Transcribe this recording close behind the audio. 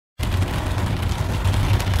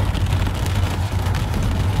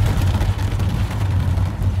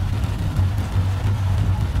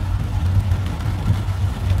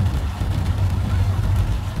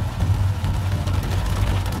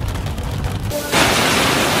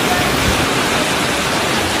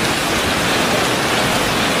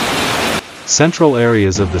Central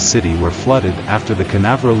areas of the city were flooded after the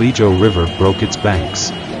Cañaveralejo River broke its banks.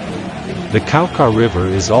 The Cauca River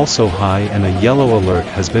is also high and a yellow alert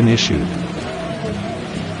has been issued.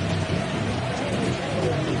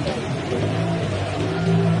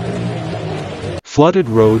 Flooded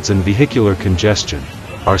roads and vehicular congestion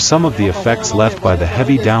are some of the effects left by the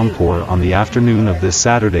heavy downpour on the afternoon of this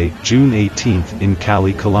Saturday, June 18th in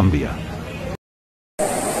Cali, Colombia.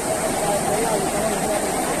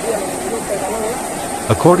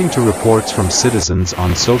 According to reports from citizens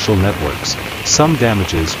on social networks, some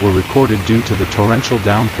damages were recorded due to the torrential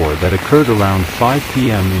downpour that occurred around 5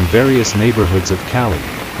 p.m. in various neighborhoods of Cali,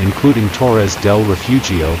 including Torres del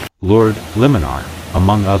Refugio, Lourdes, Limonar,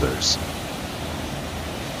 among others.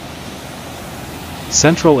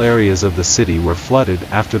 Central areas of the city were flooded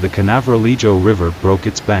after the Cañaveralejo River broke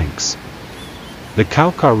its banks. The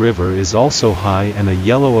Cauca River is also high and a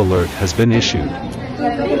yellow alert has been issued.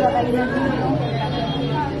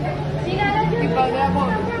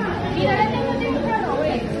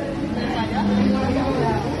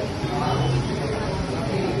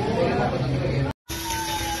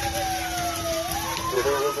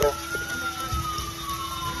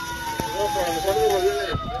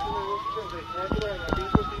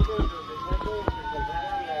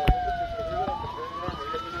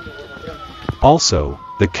 Also,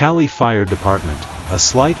 the Cali Fire Department, a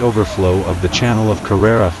slight overflow of the channel of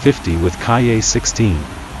Carrera 50 with Calle 16.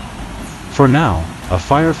 For now, a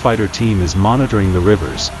firefighter team is monitoring the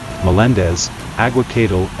rivers, Melendez,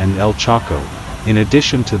 Aguacadal and El Chaco, in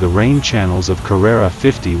addition to the rain channels of Carrera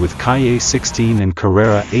 50 with Calle 16 and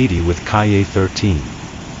Carrera 80 with Calle 13.